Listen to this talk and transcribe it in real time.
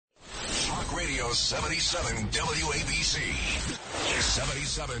Radio 77 WABC.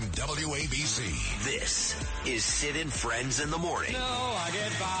 77 WABC. This is Sid and Friends in the Morning. No, I get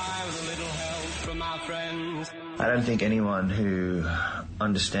by with a little help from my friends. I don't think anyone who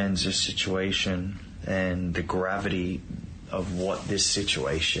understands this situation and the gravity of what this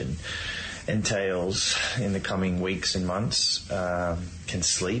situation entails in the coming weeks and months can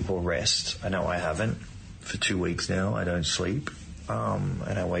sleep or rest. I know I haven't. For 2 weeks now, I don't sleep.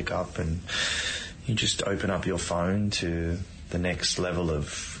 And I wake up and you just open up your phone to the next level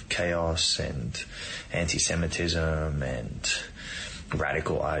of chaos and anti-Semitism and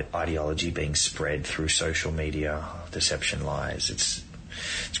radical ideology being spread through social media, deception, lies. It's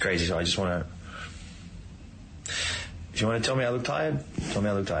crazy. So I just want to... If you want to tell me I look tired, tell me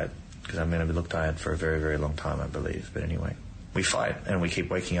I look tired. Because I'm going to look tired for a very, very long time, I believe. But anyway, we fight and we keep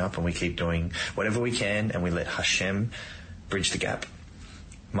waking up and we keep doing whatever we can and we let Hashem bridge the gap.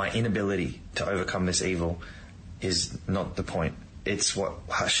 My inability to overcome this evil is not the point. It's what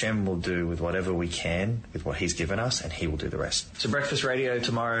Hashem will do with whatever we can, with what He's given us, and He will do the rest. So breakfast radio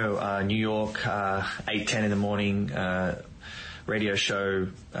tomorrow, New York, 8:10 in the morning, radio show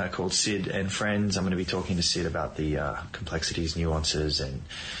called Sid and Friends. I'm going to be talking to Sid about the complexities, nuances, and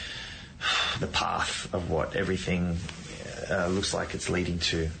the path of what everything looks like it's leading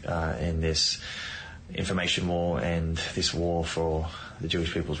to in this information war and this war for the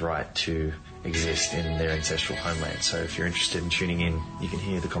Jewish people's right to exist in their ancestral homeland. So if you're interested in tuning in, you can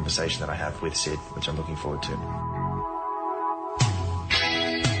hear the conversation that I have with Sid, which I'm looking forward to.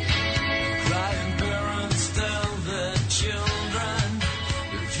 Crying parents tell their children,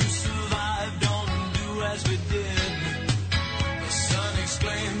 if you survive, don't do as we did. The son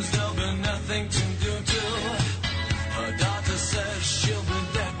exclaims there'll be nothing to do till her daughter says she'll be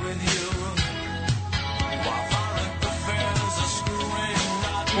dead with you. While foreign affairs are screwing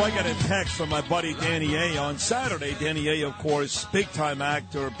up. Well, I got a text from my buddy Danny A. on Saturday. Danny A., of course, big-time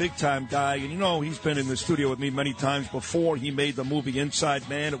actor, big-time guy. And, you know, he's been in the studio with me many times before. He made the movie Inside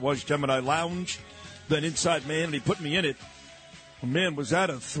Man. It was Gemini Lounge, then Inside Man, and he put me in it. Man, was that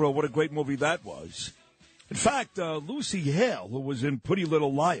a thrill. What a great movie that was. In fact, Lucy Hale, who was in Pretty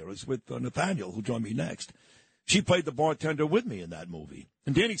Little Liars with Nathaniel, who joined me next, she played the bartender with me in that movie.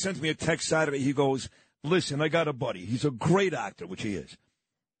 And Danny sends me a text Saturday. He goes, listen, I got a buddy. He's a great actor, which he is.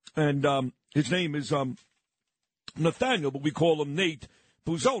 And his name is Nathaniel, but we call him Nate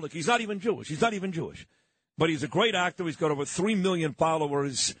Buzolic. He's not even Jewish. But he's a great actor. He's got over 3 million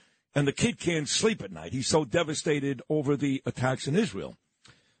followers, and the kid can't sleep at night. He's so devastated over the attacks in Israel.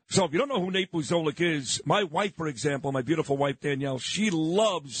 So if you don't know who Nate Buzolic is, my wife, for example, my beautiful wife, Danielle, she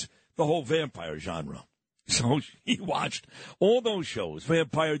loves the whole vampire genre. So she watched all those shows,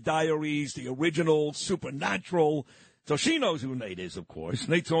 Vampire Diaries, the original, Supernatural. So she knows who Nate is, of course.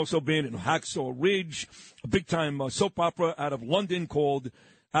 Nate's also been in Hacksaw Ridge, a big-time soap opera out of London called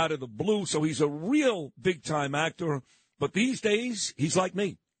Out of the Blue. So he's a real big-time actor. But these days, he's like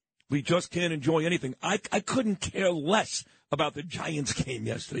me. We just can't enjoy anything. I couldn't care less about the Giants game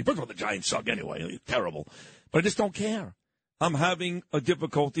yesterday. First of all, the Giants suck anyway. They're terrible. But I just don't care. I'm having a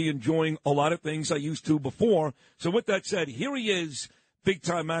difficulty enjoying a lot of things I used to before. So with that said, here he is,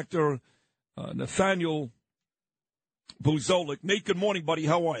 big-time actor Nathaniel Buzolic. Nate, good morning, buddy.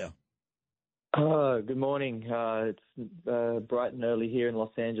 How are you? Good morning. It's bright and early here in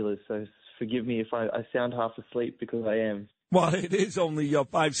Los Angeles, so forgive me if I sound half asleep because I am. Well, it is only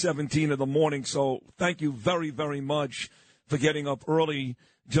 5:17 in the morning, so thank you very, very much for getting up early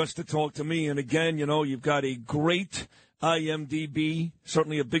just to talk to me. And again, you know, you've got a great IMDb,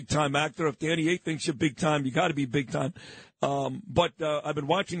 certainly a big-time actor. If Danny A. thinks you're big-time, you got to be big-time. But I've been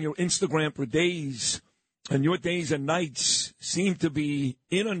watching your Instagram for days, and your days and nights seem to be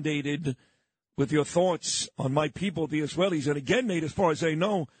inundated with your thoughts on my people, the Israelis. And again, Nate, as far as I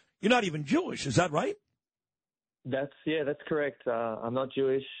know, you're not even Jewish. Is that right? That's correct. I'm not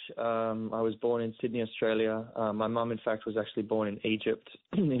Jewish. I was born in Sydney, Australia. My mum, in fact, was actually born in Egypt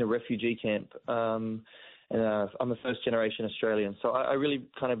in a refugee camp. And I'm a first-generation Australian. So I really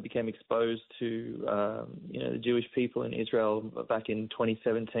kind of became exposed to, the Jewish people in Israel back in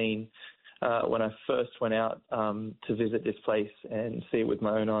 2017 when I first went out to visit this place and see it with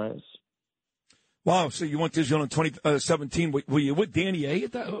my own eyes. Wow, so you went to Israel in 2017. Were you with Danny A.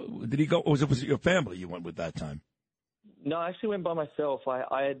 at that? Did he go, or was it your family you went with that time? No, I actually went by myself.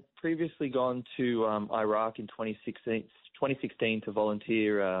 I had previously gone to Iraq in 2016 to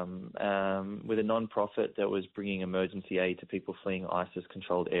volunteer with a non-profit that was bringing emergency aid to people fleeing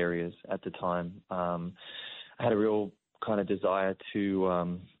ISIS-controlled areas at the time. I had a real kind of desire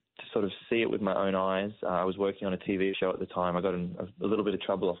to sort of see it with my own eyes. I was working on a TV show at the time. I got in a little bit of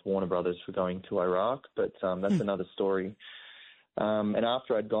trouble off Warner Brothers for going to Iraq, but that's another story. And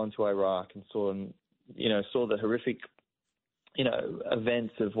after I'd gone to Iraq and saw the horrific,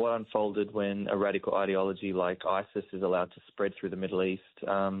 events of what unfolded when a radical ideology like ISIS is allowed to spread through the Middle East.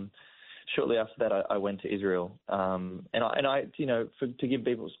 Shortly after that, I went to Israel, and I to give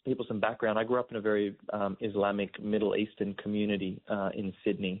people some background, I grew up in a very Islamic Middle Eastern community in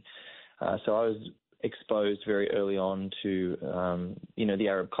Sydney, so I was exposed very early on to the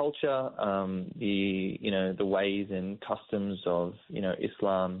Arab culture, the ways and customs of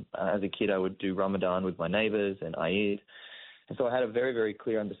Islam. As a kid, I would do Ramadan with my neighbours and Eid. And so I had a very, very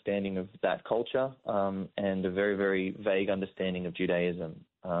clear understanding of that culture and a very, very vague understanding of Judaism.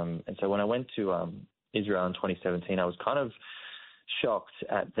 And so when I went to Israel in 2017, I was kind of shocked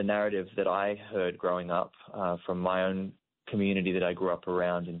at the narrative that I heard growing up from my own community that I grew up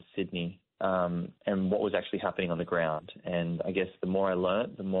around in Sydney and what was actually happening on the ground. And I guess the more I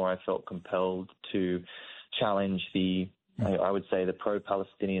learned, the more I felt compelled to challenge I would say the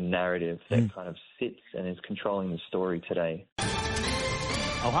pro-Palestinian narrative that kind of sits and is controlling the story today.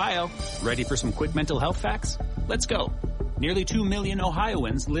 Ohio, ready for some quick mental health facts? Let's go. Nearly 2 million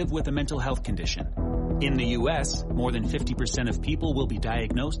Ohioans live with a mental health condition. In the U.S., more than 50% of people will be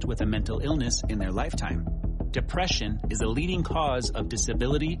diagnosed with a mental illness in their lifetime. Depression is a leading cause of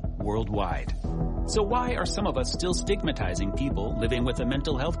disability worldwide. So why are some of us still stigmatizing people living with a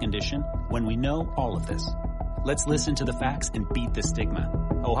mental health condition when we know all of this? Let's listen to the facts and beat the stigma.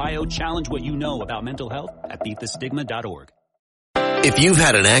 Ohio, challenge what you know about mental health at beatthestigma.org. If you've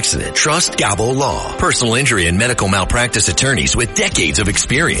had an accident, trust Gabo Law, personal injury and medical malpractice attorneys with decades of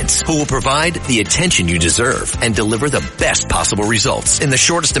experience who will provide the attention you deserve and deliver the best possible results in the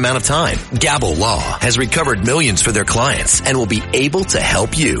shortest amount of time. Gabo Law has recovered millions for their clients and will be able to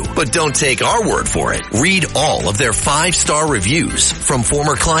help you. But don't take our word for it. Read all of their 5-star reviews from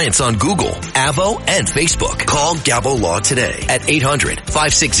former clients on Google, Avo, and Facebook. Call Gabo Law today at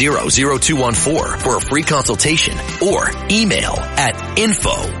 800-560-0214 for a free consultation or email at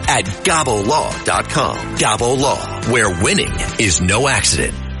info@gabolaw.com. Gabo Law, where winning is no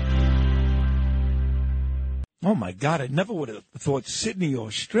accident. Oh, my God, I never would have thought Sydney,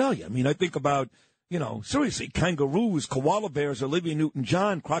 Australia. I mean, I think about, seriously, kangaroos, koala bears, Olivia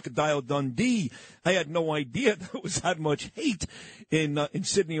Newton-John, Crocodile Dundee. I had no idea there was that much hate in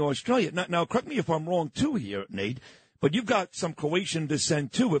Sydney, Australia. Now, correct me if I'm wrong, too, here, Nate, but you've got some Croatian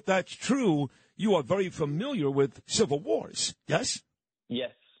descent, too. If that's true, you are very familiar with civil wars, yes?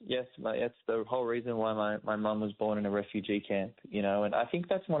 Yes. That's the whole reason why my mum was born in a refugee camp, and I think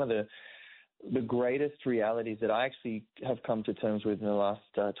that's one of the greatest realities that I actually have come to terms with in the last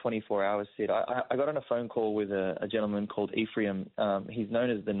 24 hours, Sid. I got on a phone call with a gentleman called Ephraim. He's known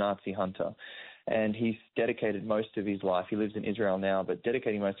as the Nazi hunter, and he's dedicated most of his life, he lives in Israel now, but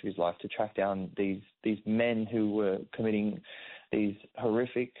dedicating most of his life to track down these men who were committing these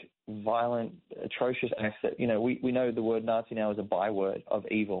horrific, violent, atrocious acts that, we know the word Nazi now is a byword of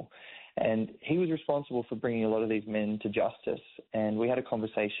evil. And he was responsible for bringing a lot of these men to justice. And we had a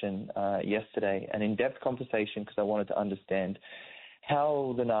conversation yesterday, an in-depth conversation, because I wanted to understand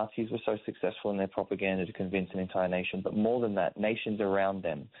how the Nazis were so successful in their propaganda to convince an entire nation, but more than that, nations around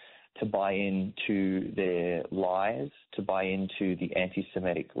them to buy into their lies, to buy into the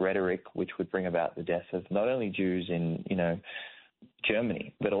anti-Semitic rhetoric, which would bring about the death of not only Jews in,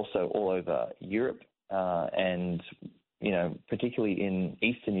 Germany, but also all over Europe and, particularly in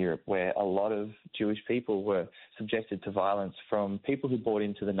Eastern Europe, where a lot of Jewish people were subjected to violence from people who bought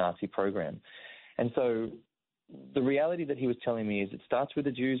into the Nazi program. And so the reality that he was telling me is it starts with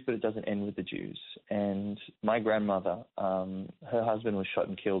the Jews, but it doesn't end with the Jews. And my grandmother, her husband was shot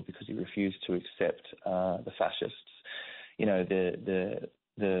and killed because he refused to accept the fascists,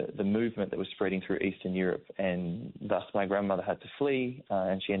 the movement that was spreading through Eastern Europe, and thus my grandmother had to flee,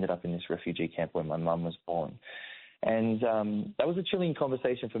 and she ended up in this refugee camp where my mum was born. And that was a chilling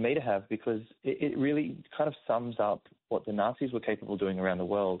conversation for me to have, because it really kind of sums up what the Nazis were capable of doing around the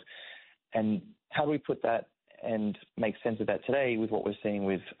world. And how do we put that and make sense of that today with what we're seeing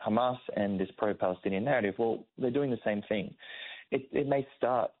with Hamas and this pro-Palestinian narrative? Well, they're doing the same thing. It may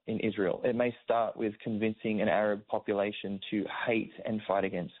start in Israel. It may start with convincing an Arab population to hate and fight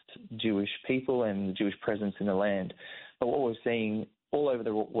against Jewish people and the Jewish presence in the land. But what we're seeing all over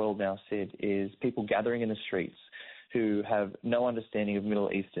the world now, Sid, is people gathering in the streets who have no understanding of Middle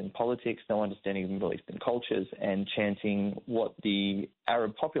Eastern politics, no understanding of Middle Eastern cultures, and chanting what the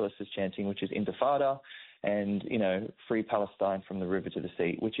Arab populace is chanting, which is Intifada and, free Palestine from the river to the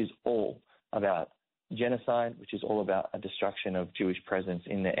sea, which is all about genocide, which is all about a destruction of Jewish presence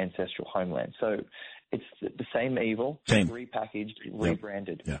in their ancestral homeland. So it's the same evil, repackaged,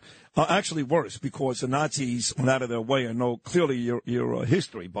 rebranded. Yeah. Actually worse, because the Nazis went out of their way. I know clearly you're a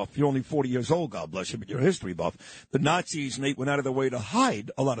history buff. You're only 40 years old, God bless you, but you're a history buff. The Nazis, Nate, went out of their way to hide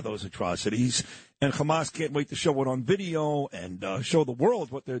a lot of those atrocities, and Hamas can't wait to show it on video and show the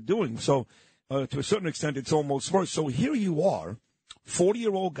world what they're doing. So to a certain extent, it's almost worse. So here you are,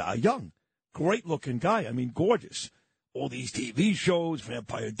 40-year-old guy, young, great-looking guy. I mean, gorgeous. All these TV shows,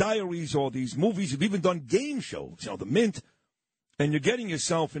 Vampire Diaries, all these movies. You've even done game shows, The Mint. And you're getting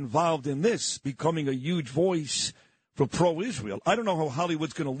yourself involved in this, becoming a huge voice for pro-Israel. I don't know how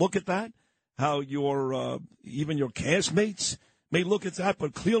Hollywood's going to look at that, how your even your castmates may look at that,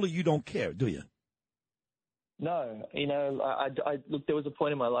 but clearly you don't care, do you? No. I look, there was a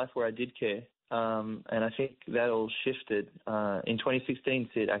point in my life where I did care. And I think that all shifted in 2016.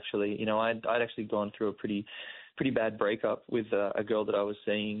 Sid, actually, I'd actually gone through a pretty bad breakup with a girl that I was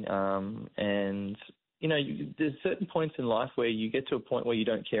seeing, and there's certain points in life where you get to a point where you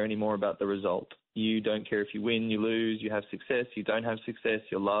don't care anymore about the result. You don't care if you win, you lose, you have success, you don't have success,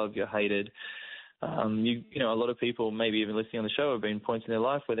 you're loved, you're hated. A lot of people, maybe even listening on the show, have been points in their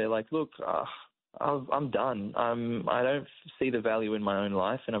life where they're like, look, I'm done. I don't see the value in my own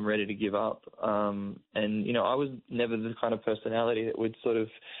life, and I'm ready to give up. And I was never the kind of personality that would sort of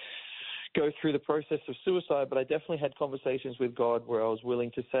go through the process of suicide, but I definitely had conversations with God where I was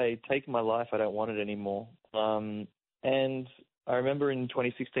willing to say, take my life, I don't want it anymore. And I remember in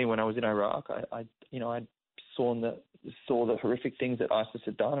 2016 when I was in Iraq, I saw the horrific things that ISIS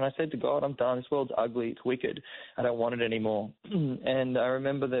had done, and I said to God, I'm done. This world's ugly. It's wicked. I don't want it anymore. And I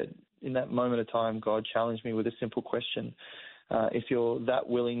remember that in that moment of time, God challenged me with a simple question. If you're that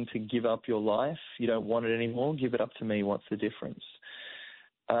willing to give up your life, you don't want it anymore, give it up to me. What's the difference?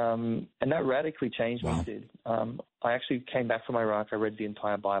 And that radically changed me, Sid. I actually came back from Iraq. I read the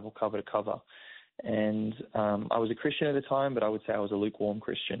entire Bible cover to cover. And I was a Christian at the time, but I would say I was a lukewarm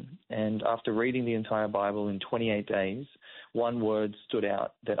Christian. And after reading the entire Bible in 28 days, one word stood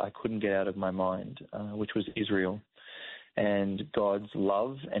out that I couldn't get out of my mind, which was Israel, and God's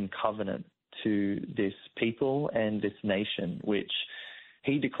love and covenant to this people and this nation, which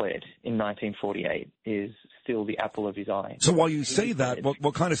he declared in 1948 is still the apple of his eye. So while you say that,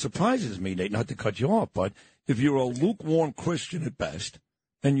 what kind of surprises me, Nate, not to cut you off, but if you're a lukewarm Christian at best,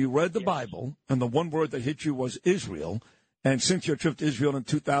 and you read the Bible, and the one word that hit you was Israel, and since your trip to Israel in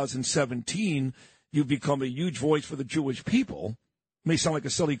 2017, you've become a huge voice for the Jewish people, may sound like a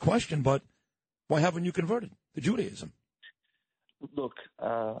silly question, but why haven't you converted to Judaism? Look,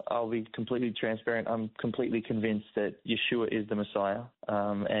 I'll be completely transparent. I'm completely convinced that Yeshua is the Messiah.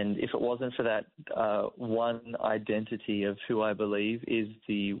 And if it wasn't for that one identity of who I believe is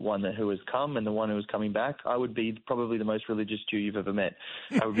the one who has come and the one who is coming back, I would be probably the most religious Jew you've ever met.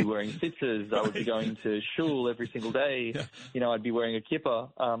 I would be wearing tzitzis. I would be going to shul every single day. I'd be wearing a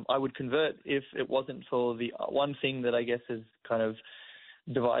kippah. I would convert if it wasn't for the one thing that I guess is kind of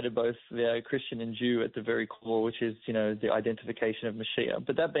divided both the Christian and Jew at the very core, which is, the identification of Mashiach.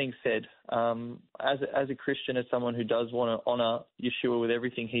 But that being said, as a Christian, as someone who does want to honor Yeshua with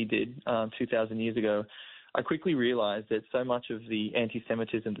everything he did 2,000 years ago, I quickly realized that so much of the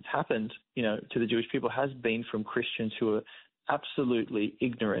anti-Semitism that's happened, to the Jewish people has been from Christians who are absolutely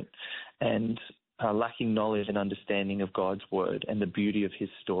ignorant and lacking knowledge and understanding of God's word and the beauty of his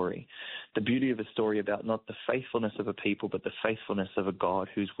story. The beauty of a story about not the faithfulness of a people, but the faithfulness of a God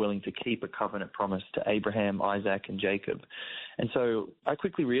who's willing to keep a covenant promise to Abraham, Isaac, and Jacob. And so I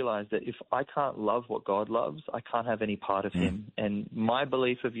quickly realized that if I can't love what God loves, I can't have any part of him. And my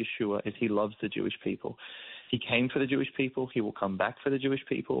belief of Yeshua is he loves the Jewish people. He came for the Jewish people. He will come back for the Jewish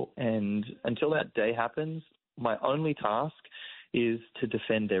people. And until that day happens, my only task is to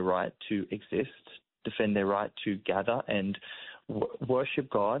defend their right to exist, defend their right to gather and worship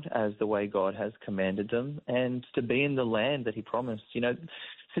God as the way God has commanded them, and to be in the land that he promised.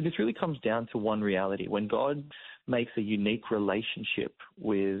 So this really comes down to one reality. When God makes a unique relationship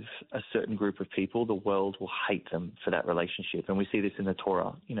with a certain group of people, the world will hate them for that relationship. And we see this in the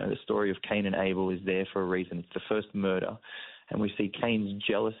Torah. The story of Cain and Abel is there for a reason. It's the first murder. And we see Cain's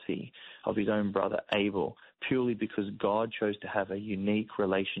jealousy of his own brother Abel purely because God chose to have a unique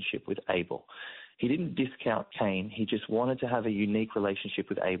relationship with Abel. He didn't discount Cain. He just wanted to have a unique relationship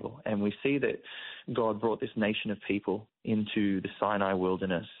with Abel. And we see that God brought this nation of people into the Sinai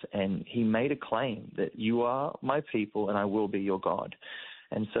wilderness, and he made a claim that you are my people and I will be your God.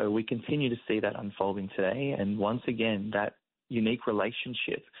 And so we continue to see that unfolding today. And once again, that unique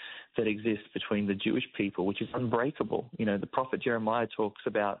relationship that exists between the Jewish people, which is unbreakable. You know, the prophet Jeremiah talks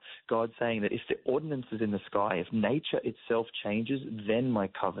about God saying that if the ordinance is in the sky, if nature itself changes, then my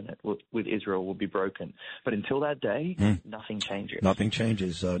covenant with Israel will be broken. But until that day, nothing changes. Nothing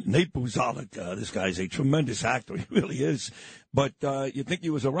changes. Nate Buzolic, this guy's a tremendous actor. He really is. But you'd think he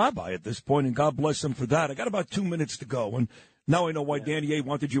was a rabbi at this point, and God bless him for that. I got about 2 minutes to go, and now I know why Danny A.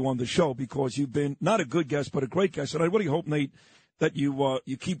 wanted you on the show, because you've been not a good guest, but a great guest. And I really hope, Nate, that you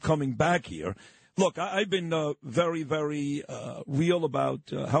keep coming back here. Look, I've been very, very real about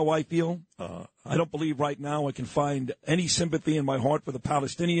how I feel. I don't believe right now I can find any sympathy in my heart for the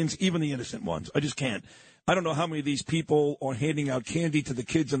Palestinians, even the innocent ones. I just can't. I don't know how many of these people are handing out candy to the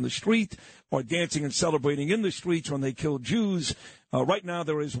kids in the street or dancing and celebrating in the streets when they kill Jews. Right now,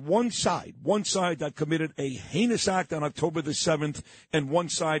 there is one side that committed a heinous act on October the 7th, and one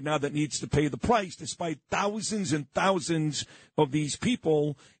side now that needs to pay the price, despite thousands and thousands of these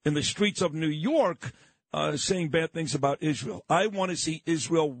people in the streets of New York saying bad things about Israel. I want to see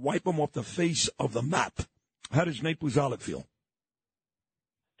Israel wipe them off the face of the map. How does Nate Buzolic feel?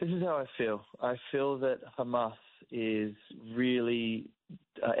 This is how I feel. I feel that Hamas is really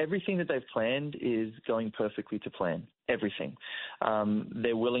everything that they've planned is going perfectly to plan. Everything.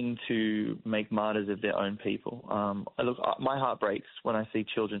 They're willing to make martyrs of their own people. Look, my heart breaks when I see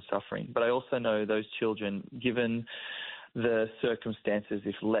children suffering, but I also know those children, given the circumstances,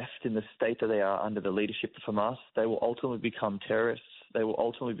 if left in the state that they are under the leadership of Hamas, they will ultimately become terrorists. They will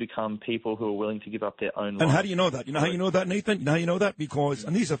ultimately become people who are willing to give up their own lives. And how do you know that? You know how you know that, Nathan? You know how you know that? Because,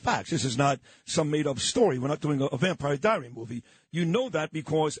 and these are facts. This is not some made-up story. We're not doing a Vampire Diary movie. You know that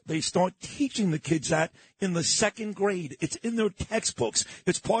because they start teaching the kids that in the second grade. It's in their textbooks.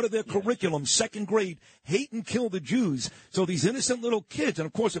 It's part of their curriculum, second grade. Hate and kill the Jews. So these innocent little kids, and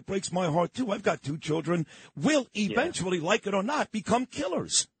of course it breaks my heart too. I've got 2 children, will eventually, like it or not, become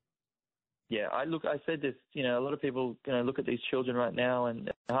killers. Yeah, I said this, a lot of people, look at these children right now and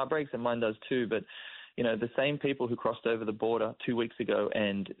my heart breaks, and mine does too, but, the same people who crossed over the border 2 weeks ago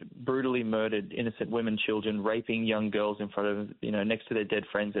and brutally murdered innocent women, children, raping young girls in front of, next to their dead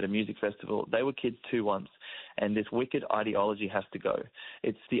friends at a music festival, they were kids too once. And this wicked ideology has to go.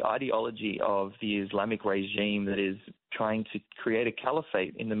 It's the ideology of the Islamic regime that is trying to create a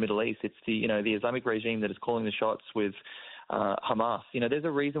caliphate in the Middle East. It's the Islamic regime that is calling the shots with Hamas. There's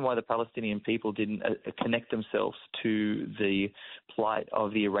a reason why the Palestinian people didn't connect themselves to the plight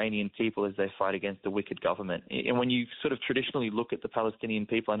of the Iranian people as they fight against the wicked government. And when you sort of traditionally look at the Palestinian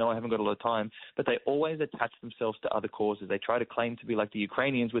people, I know I haven't got a lot of time, but they always attach themselves to other causes. They try to claim to be like the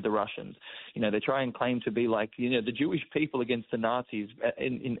Ukrainians with the Russians. They try and claim to be like, the Jewish people against the Nazis,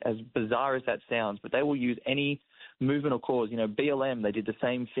 as bizarre as that sounds, but they will use any movement or cause. BLM, they did the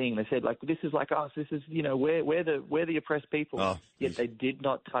same thing. They said, this is like us. This is, we're the oppressed people. Oh, yet they did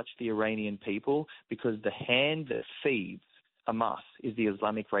not touch the Iranian people because the hand that feeds Hamas is the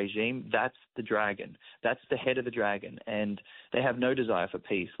Islamic regime. That's the dragon. That's the head of the dragon. And they have no desire for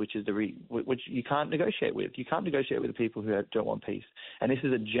peace, which is which you can't negotiate with. You can't negotiate with the people who don't want peace. And this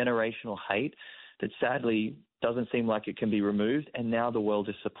is a generational hate that sadly doesn't seem like it can be removed, and now the world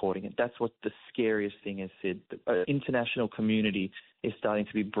is supporting it. That's what the scariest thing is, Sid. The international community is starting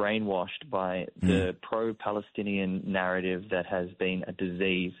to be brainwashed by the pro-Palestinian narrative that has been a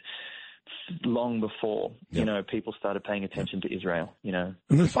disease long before, people started paying attention to Israel, In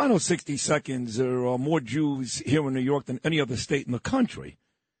the final 60 seconds, there are more Jews here in New York than any other state in the country.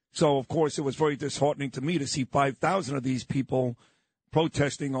 So, of course, it was very disheartening to me to see 5,000 of these people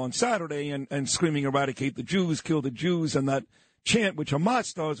protesting on Saturday and screaming, eradicate the Jews, kill the Jews, and that chant which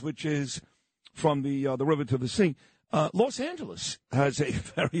Hamas does, which is from the river to the sea. Los Angeles has a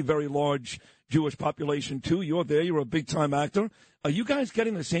very, very large Jewish population, too. You're there. You're a big-time actor. Are you guys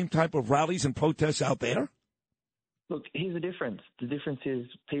getting the same type of rallies and protests out there? Look, here's the difference. The difference is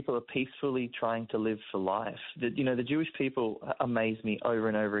people are peacefully trying to live for life. The Jewish people amaze me over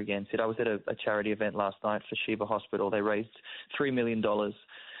and over again. I was at a charity event last night for Sheba Hospital. They raised $3 million.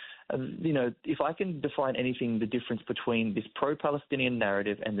 If I can define anything, the difference between this pro-Palestinian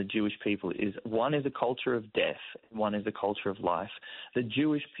narrative and the Jewish people is one is a culture of death, one is a culture of life. The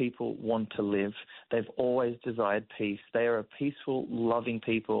Jewish people want to live. They've always desired peace. They are a peaceful, loving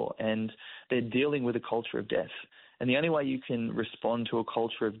people, and they're dealing with a culture of death. And the only way you can respond to a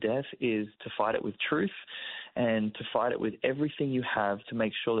culture of death is to fight it with truth and to fight it with everything you have to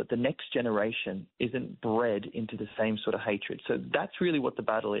make sure that the next generation isn't bred into the same sort of hatred. So that's really what the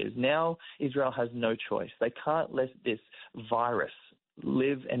battle is. Now Israel has no choice. They can't let this virus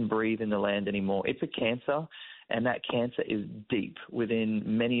live and breathe in the land anymore. It's a cancer, and that cancer is deep within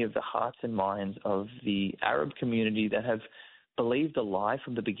many of the hearts and minds of the Arab community that have believed a lie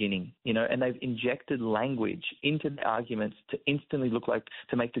from the beginning, and they've injected language into the arguments to instantly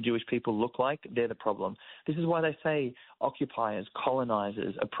to make the Jewish people look like they're the problem. This is why they say occupiers,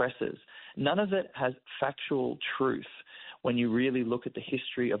 colonizers, oppressors. None of it has factual truth when you really look at the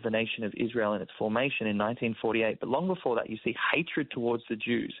history of the nation of Israel and its formation in 1948. But long before that, you see hatred towards the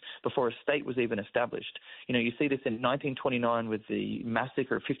Jews before a state was even established. You see this in 1929 with the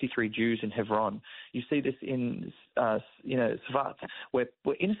massacre of 53 Jews in Hebron. You see this in, Svat, where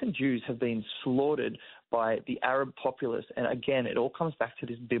innocent Jews have been slaughtered by the Arab populace. And again, it all comes back to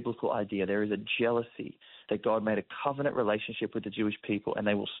this biblical idea. There is a jealousy that God made a covenant relationship with the Jewish people, and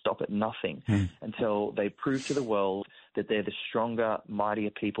they will stop at nothing until they prove to the world that they're the stronger, mightier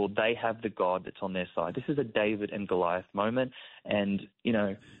people. They have the God that's on their side. This is a David and Goliath moment. And,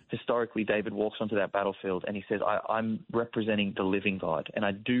 historically, David walks onto that battlefield and he says, I'm representing the living God. And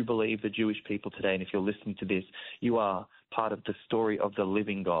I do believe the Jewish people today, and if you're listening to this, you are part of the story of the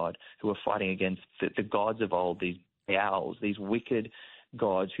living God who are fighting against the gods of old, these Baals, these wicked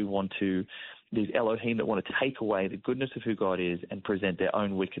gods these Elohim that want to take away the goodness of who God is and present their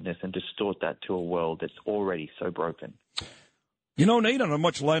own wickedness and distort that to a world that's already so broken. Nate, on a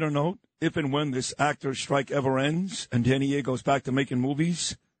much lighter note, if and when this actor strike ever ends and Danny A goes back to making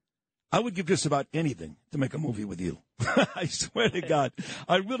movies, I would give just about anything to make a movie with you. I swear to God,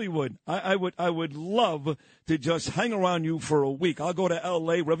 I really would. I would love to just hang around you for a week. I'll go to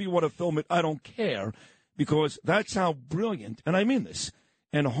L.A., wherever you want to film it. I don't care, because that's how brilliant, and I mean this,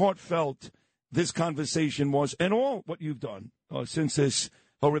 and heartfelt this conversation was, and all what you've done since this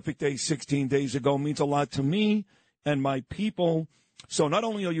horrific day 16 days ago means a lot to me and my people. So not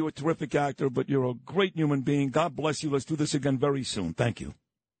only are you a terrific actor, but you're a great human being. God bless you. Let's do this again very soon. Thank you.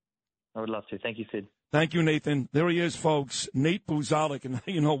 I would love to. Thank you, Sid. Thank you, Nathan. There he is, folks. Nate Buzolic, and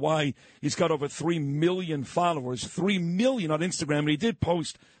you know why. He's got over 3 million followers, 3 million on Instagram. And he did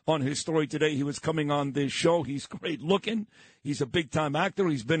post on his story today he was coming on this show. He's great looking. He's a big-time actor.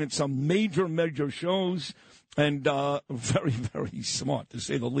 He's been in some major shows, and very, very smart, to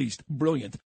say the least. Brilliant.